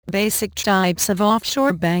Basic types of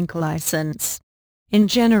offshore bank license. In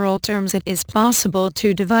general terms, it is possible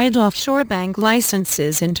to divide offshore bank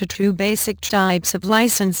licenses into two basic types of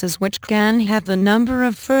licenses which can have a number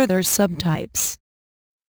of further subtypes.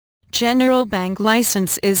 General bank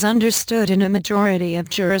license is understood in a majority of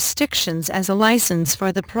jurisdictions as a license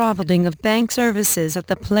for the providing of bank services at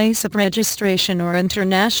the place of registration or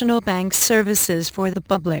international bank services for the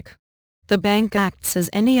public. The bank acts as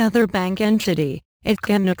any other bank entity. It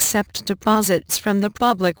can accept deposits from the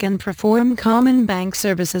public and perform common bank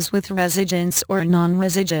services with residents or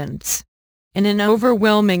non-residents. In an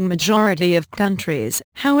overwhelming majority of countries,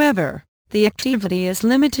 however, the activity is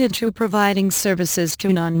limited to providing services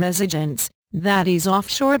to non-residents, that is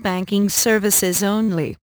offshore banking services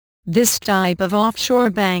only. This type of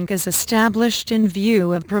offshore bank is established in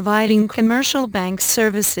view of providing commercial bank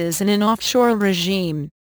services in an offshore regime.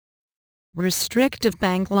 Restrictive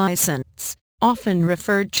bank license, often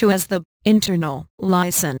referred to as the internal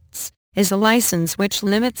license, is a license which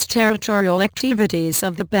limits territorial activities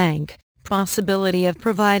of the bank, possibility of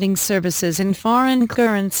providing services in foreign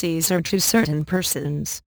currencies or to certain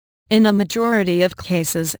persons. In a majority of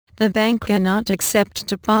cases, the bank cannot accept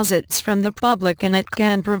deposits from the public and it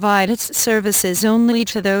can provide its services only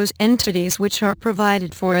to those entities which are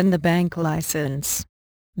provided for in the bank license.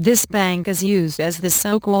 This bank is used as the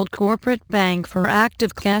so-called corporate bank for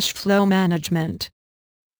active cash flow management.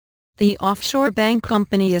 The offshore bank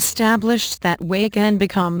company established that way can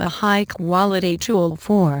become a high-quality tool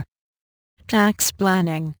for tax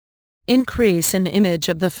planning, increase in image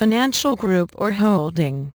of the financial group or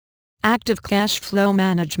holding, active cash flow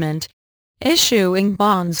management, issuing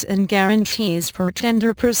bonds and guarantees for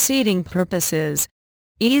tender proceeding purposes,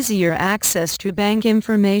 easier access to bank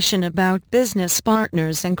information about business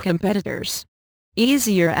partners and competitors,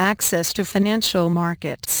 easier access to financial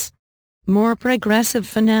markets, more progressive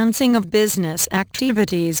financing of business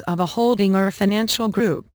activities of a holding or financial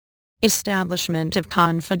group, establishment of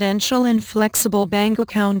confidential and flexible bank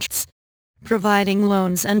accounts, providing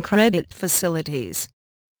loans and credit facilities.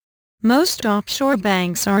 Most offshore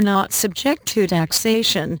banks are not subject to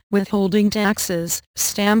taxation, withholding taxes,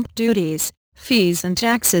 stamp duties, fees and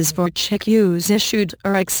taxes for cheques issued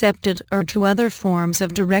or accepted or to other forms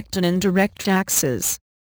of direct and indirect taxes.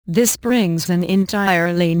 This brings an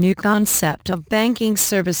entirely new concept of banking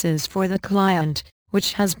services for the client,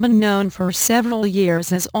 which has been known for several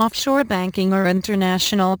years as offshore banking or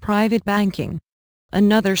international private banking.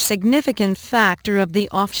 Another significant factor of the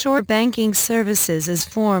offshore banking services is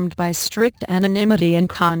formed by strict anonymity and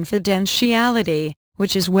confidentiality,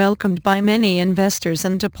 which is welcomed by many investors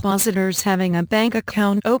and depositors having a bank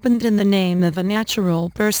account opened in the name of a natural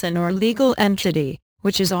person or legal entity,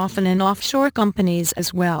 which is often in offshore companies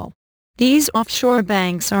as well. These offshore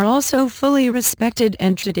banks are also fully respected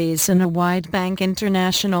entities in a wide bank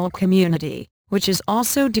international community, which is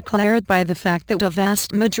also declared by the fact that a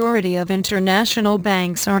vast majority of international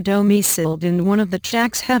banks are domiciled in one of the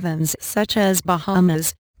tax havens such as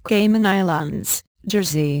Bahamas, Cayman Islands,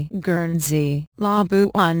 Jersey, Guernsey,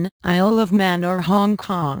 Labuan, Isle of Man or Hong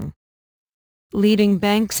Kong. Leading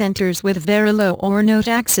bank centers with very low or no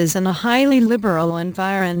taxes and a highly liberal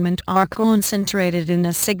environment are concentrated in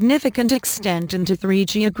a significant extent into three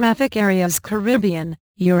geographic areas: Caribbean,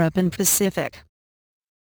 Europe and Pacific.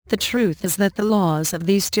 The truth is that the laws of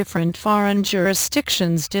these different foreign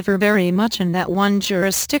jurisdictions differ very much and that one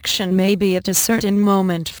jurisdiction may be at a certain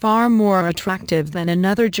moment far more attractive than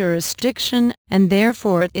another jurisdiction, and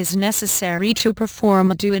therefore it is necessary to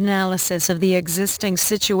perform a due analysis of the existing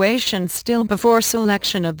situation still before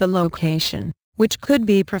selection of the location, which could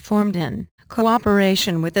be performed in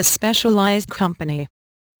cooperation with a specialized company.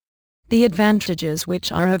 The advantages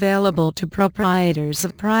which are available to proprietors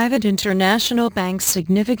of private international banks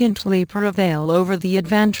significantly prevail over the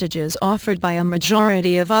advantages offered by a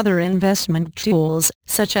majority of other investment tools,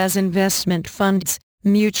 such as investment funds,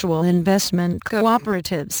 mutual investment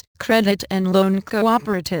cooperatives, credit and loan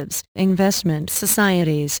cooperatives, investment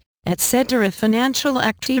societies, etc. Financial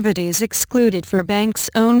activities excluded for banks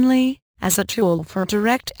only, as a tool for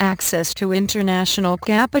direct access to international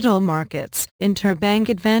capital markets, interbank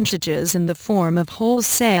advantages in the form of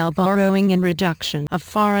wholesale borrowing and reduction of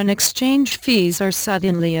foreign exchange fees are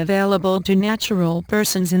suddenly available to natural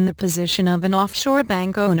persons in the position of an offshore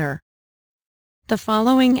bank owner. The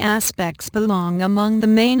following aspects belong among the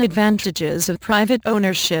main advantages of private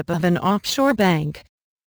ownership of an offshore bank.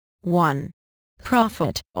 1.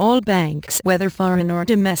 Profit. All banks, whether foreign or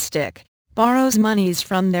domestic, borrows monies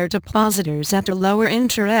from their depositors at a lower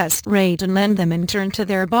interest rate and lend them in turn to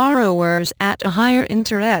their borrowers at a higher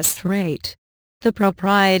interest rate. The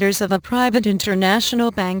proprietors of a private international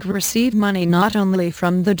bank receive money not only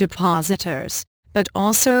from the depositors, but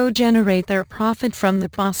also generate their profit from the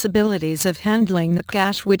possibilities of handling the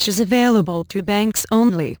cash which is available to banks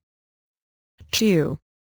only. 2.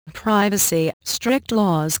 Privacy. Strict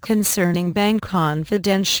laws concerning bank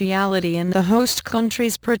confidentiality in the host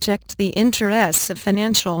countries protect the interests of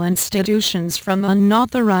financial institutions from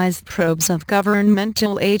unauthorized probes of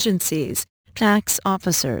governmental agencies, tax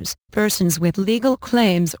officers, persons with legal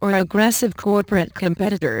claims or aggressive corporate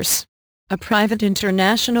competitors. A private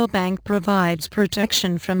international bank provides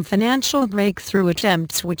protection from financial breakthrough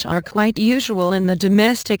attempts which are quite usual in the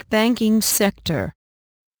domestic banking sector.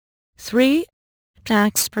 3.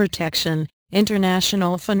 Tax protection.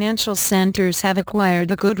 International financial centers have acquired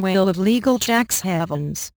the goodwill of legal tax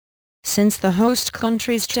havens. Since the host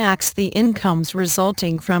countries tax the incomes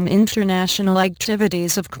resulting from international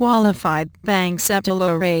activities of qualified banks at a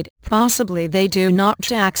low rate, possibly they do not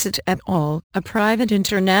tax it at all, a private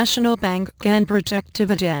international bank can protect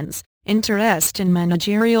dividends, interest and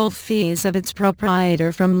managerial fees of its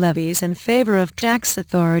proprietor from levies in favor of tax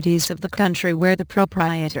authorities of the country where the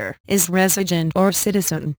proprietor is resident or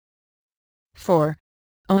citizen. 4.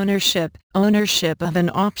 Ownership. Ownership of an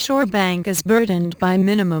offshore bank is burdened by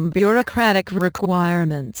minimum bureaucratic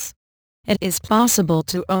requirements. It is possible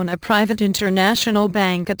to own a private international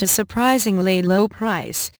bank at a surprisingly low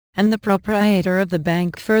price, and the proprietor of the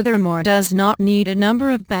bank furthermore does not need a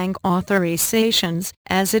number of bank authorizations,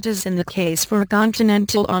 as it is in the case for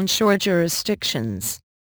continental onshore jurisdictions.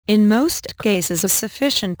 In most cases a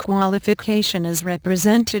sufficient qualification is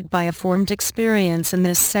represented by a formed experience in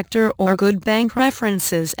this sector or good bank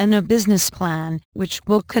references and a business plan, which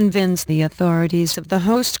will convince the authorities of the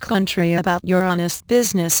host country about your honest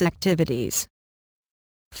business activities.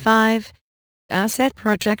 5. Asset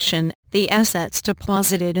protection. The assets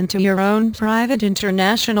deposited into your own private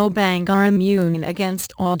international bank are immune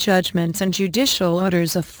against all judgments and judicial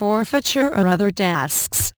orders of forfeiture or other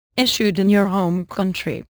tasks issued in your home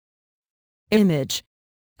country. Image.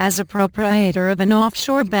 As a proprietor of an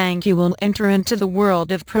offshore bank you will enter into the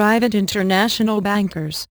world of private international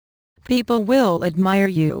bankers. People will admire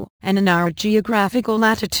you, and in our geographical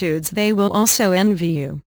latitudes they will also envy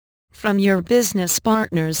you. From your business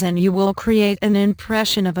partners and you will create an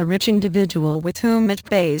impression of a rich individual with whom it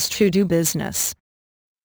pays to do business.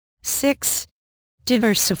 6.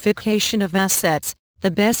 Diversification of assets. The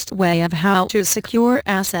best way of how to secure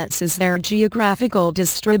assets is their geographical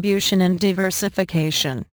distribution and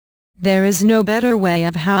diversification. There is no better way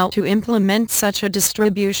of how to implement such a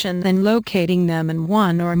distribution than locating them in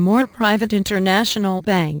one or more private international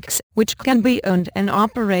banks, which can be owned and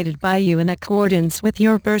operated by you in accordance with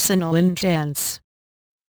your personal intents.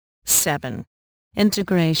 7.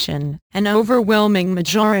 Integration. An overwhelming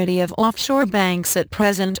majority of offshore banks at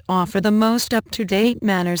present offer the most up-to-date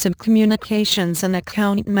manners of communications and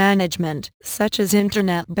account management, such as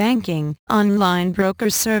internet banking, online broker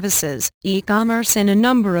services, e-commerce and a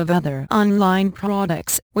number of other online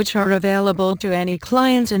products, which are available to any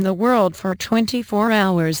client in the world for 24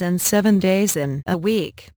 hours and 7 days in a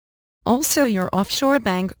week. Also, your offshore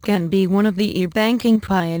bank can be one of the e-banking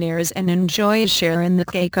pioneers and enjoy a share in the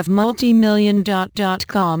cake of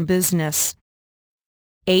multi-million.com business.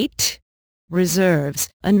 8. Reserves.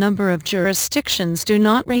 A number of jurisdictions do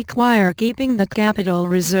not require keeping the capital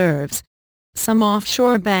reserves. Some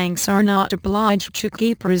offshore banks are not obliged to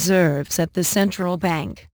keep reserves at the central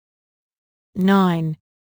bank. 9.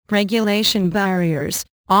 Regulation barriers.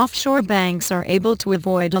 Offshore banks are able to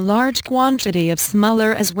avoid a large quantity of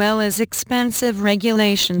smaller as well as expensive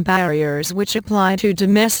regulation barriers which apply to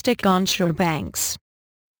domestic onshore banks.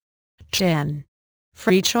 10.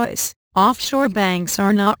 Free choice. Offshore banks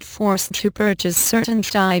are not forced to purchase certain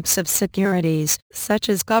types of securities, such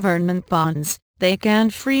as government bonds. They can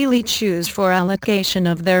freely choose for allocation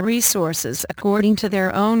of their resources according to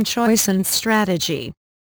their own choice and strategy.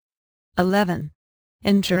 11.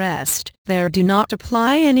 Interest. There do not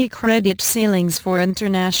apply any credit ceilings for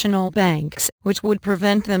international banks, which would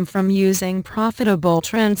prevent them from using profitable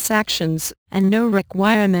transactions, and no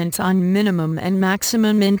requirement on minimum and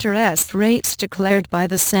maximum interest rates declared by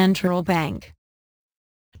the central bank.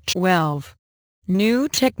 12. New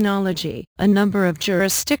technology. A number of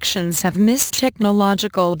jurisdictions have missed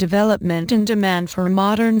technological development and demand for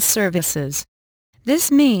modern services.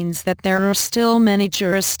 This means that there are still many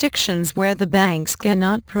jurisdictions where the banks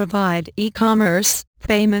cannot provide e-commerce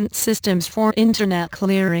payment systems for internet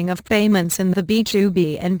clearing of payments in the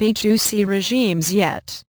B2B and B2C regimes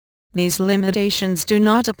yet. These limitations do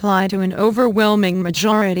not apply to an overwhelming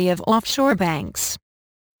majority of offshore banks.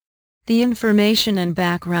 The information and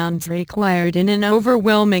backgrounds required in an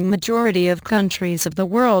overwhelming majority of countries of the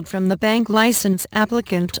world from the bank license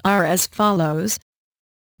applicant are as follows.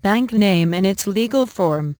 Bank name in its legal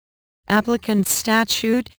form. Applicant's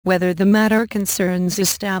statute, whether the matter concerns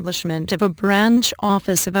establishment of a branch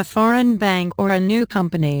office of a foreign bank or a new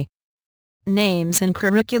company. Names and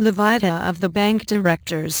curricula vitae of the bank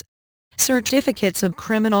directors. Certificates of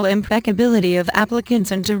criminal impeccability of applicants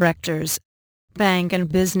and directors. Bank and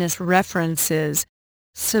business references.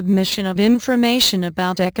 Submission of information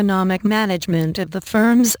about economic management of the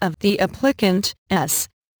firms of the applicant, s.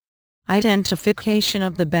 Identification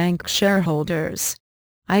of the bank shareholders.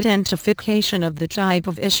 Identification of the type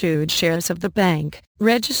of issued shares of the bank,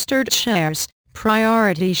 registered shares,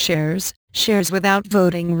 priority shares, shares without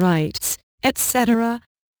voting rights, etc.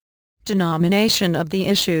 Denomination of the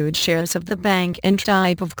issued shares of the bank and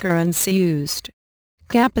type of currency used.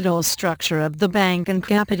 Capital structure of the bank and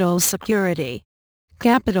capital security.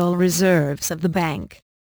 Capital reserves of the bank.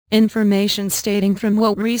 Information stating from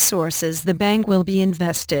what resources the bank will be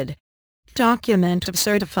invested. Document of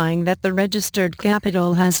certifying that the registered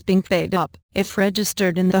capital has been paid up, if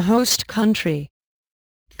registered in the host country.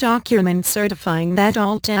 Document certifying that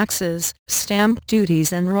all taxes, stamp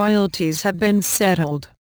duties and royalties have been settled.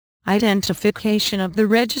 Identification of the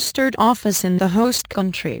registered office in the host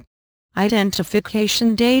country.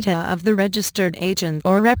 Identification data of the registered agent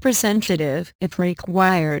or representative, if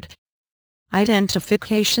required.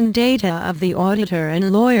 Identification data of the auditor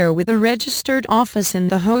and lawyer with a registered office in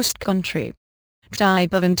the host country.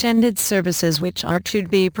 Type of intended services which are to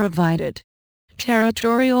be provided.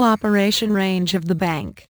 Territorial operation range of the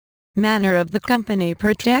bank. Manner of the company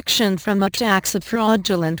protection from attacks of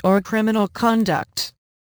fraudulent or criminal conduct.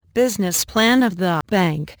 Business plan of the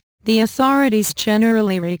bank. The authorities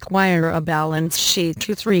generally require a balance sheet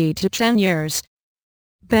to 3 to 10 years.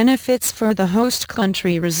 Benefits for the host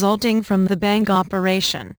country resulting from the bank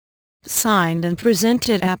operation. Signed and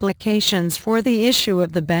presented applications for the issue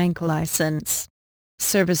of the bank license.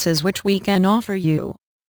 Services which we can offer you.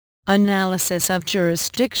 Analysis of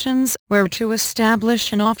jurisdictions where to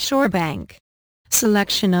establish an offshore bank.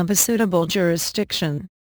 Selection of a suitable jurisdiction.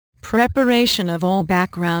 Preparation of all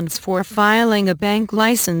backgrounds for filing a bank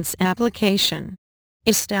license application.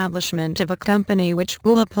 Establishment of a company which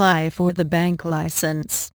will apply for the bank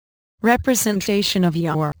license. Representation of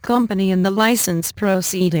your company in the license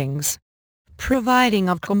proceedings. Providing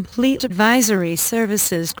of complete advisory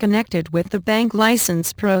services connected with the bank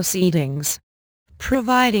license proceedings.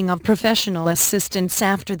 Providing of professional assistance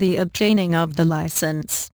after the obtaining of the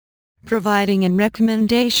license. Providing and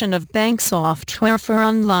recommendation of bank software for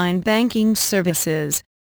online banking services.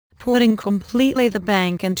 Putting completely the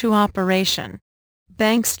bank into operation.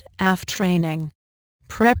 Bank staff training.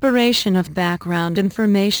 Preparation of background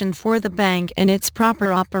information for the bank and its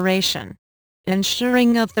proper operation.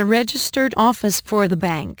 Ensuring of the registered office for the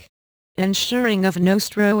bank. Ensuring of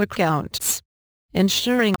Nostro accounts.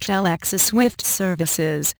 Ensuring Telex Swift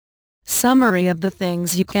services. Summary of the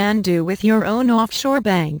things you can do with your own offshore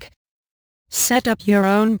bank. Set up your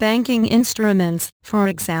own banking instruments, for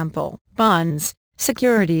example, bonds,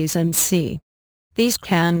 securities and c. These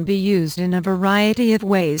can be used in a variety of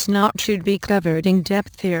ways not to be covered in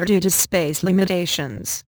depth here due to space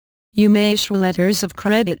limitations. You may issue letters of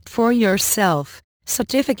credit for yourself,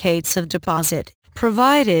 certificates of deposit,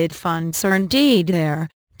 provided funds are indeed there.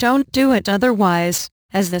 Don't do it otherwise,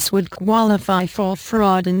 as this would qualify for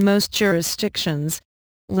fraud in most jurisdictions.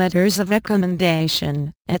 Letters of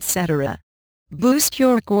recommendation, etc. Boost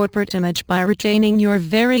your corporate image by retaining your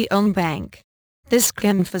very own bank. This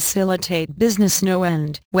can facilitate business no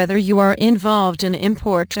end, whether you are involved in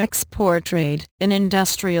import-export trade, in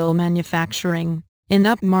industrial manufacturing, in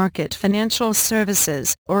upmarket financial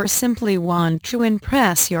services, or simply want to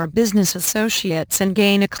impress your business associates and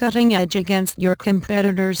gain a cutting edge against your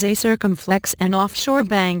competitors. A circumflex and offshore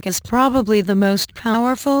bank is probably the most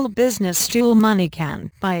powerful business tool money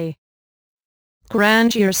can buy.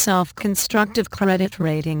 Grant yourself constructive credit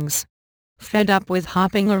ratings. Fed up with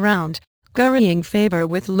hopping around, currying favor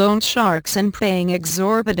with loan sharks and paying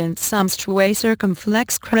exorbitant sums to a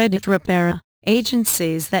circumflex credit repair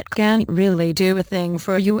agencies that can't really do a thing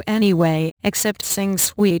for you anyway, except sing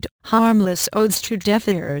sweet, harmless odes to deaf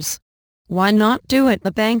ears? Why not do it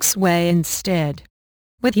the bank's way instead?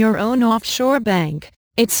 With your own offshore bank,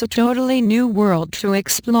 it's a totally new world to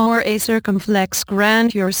explore. A circumflex.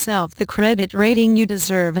 Grant yourself the credit rating you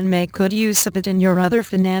deserve and make good use of it in your other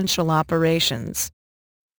financial operations.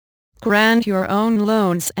 Grant your own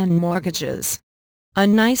loans and mortgages. A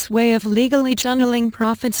nice way of legally channeling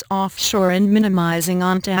profits offshore and minimizing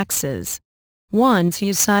on taxes. Once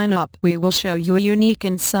you sign up, we will show you a unique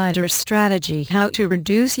insider strategy how to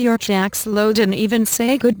reduce your tax load and even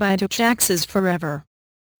say goodbye to taxes forever.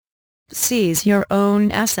 Seize your own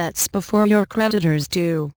assets before your creditors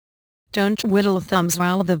do. Don't twiddle thumbs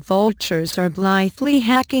while the vultures are blithely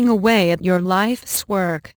hacking away at your life's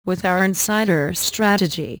work. With our insider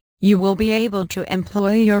strategy, you will be able to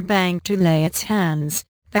employ your bank to lay its hands,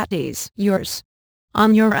 that is, yours,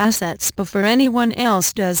 on your assets before anyone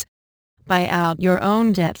else does. Buy out your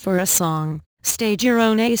own debt for a song, stage your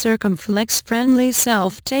own a circumflex-friendly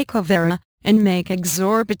self-takeover, and make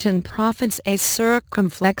exorbitant profits a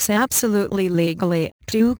circumflex absolutely legally,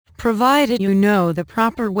 too, provided you know the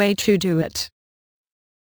proper way to do it.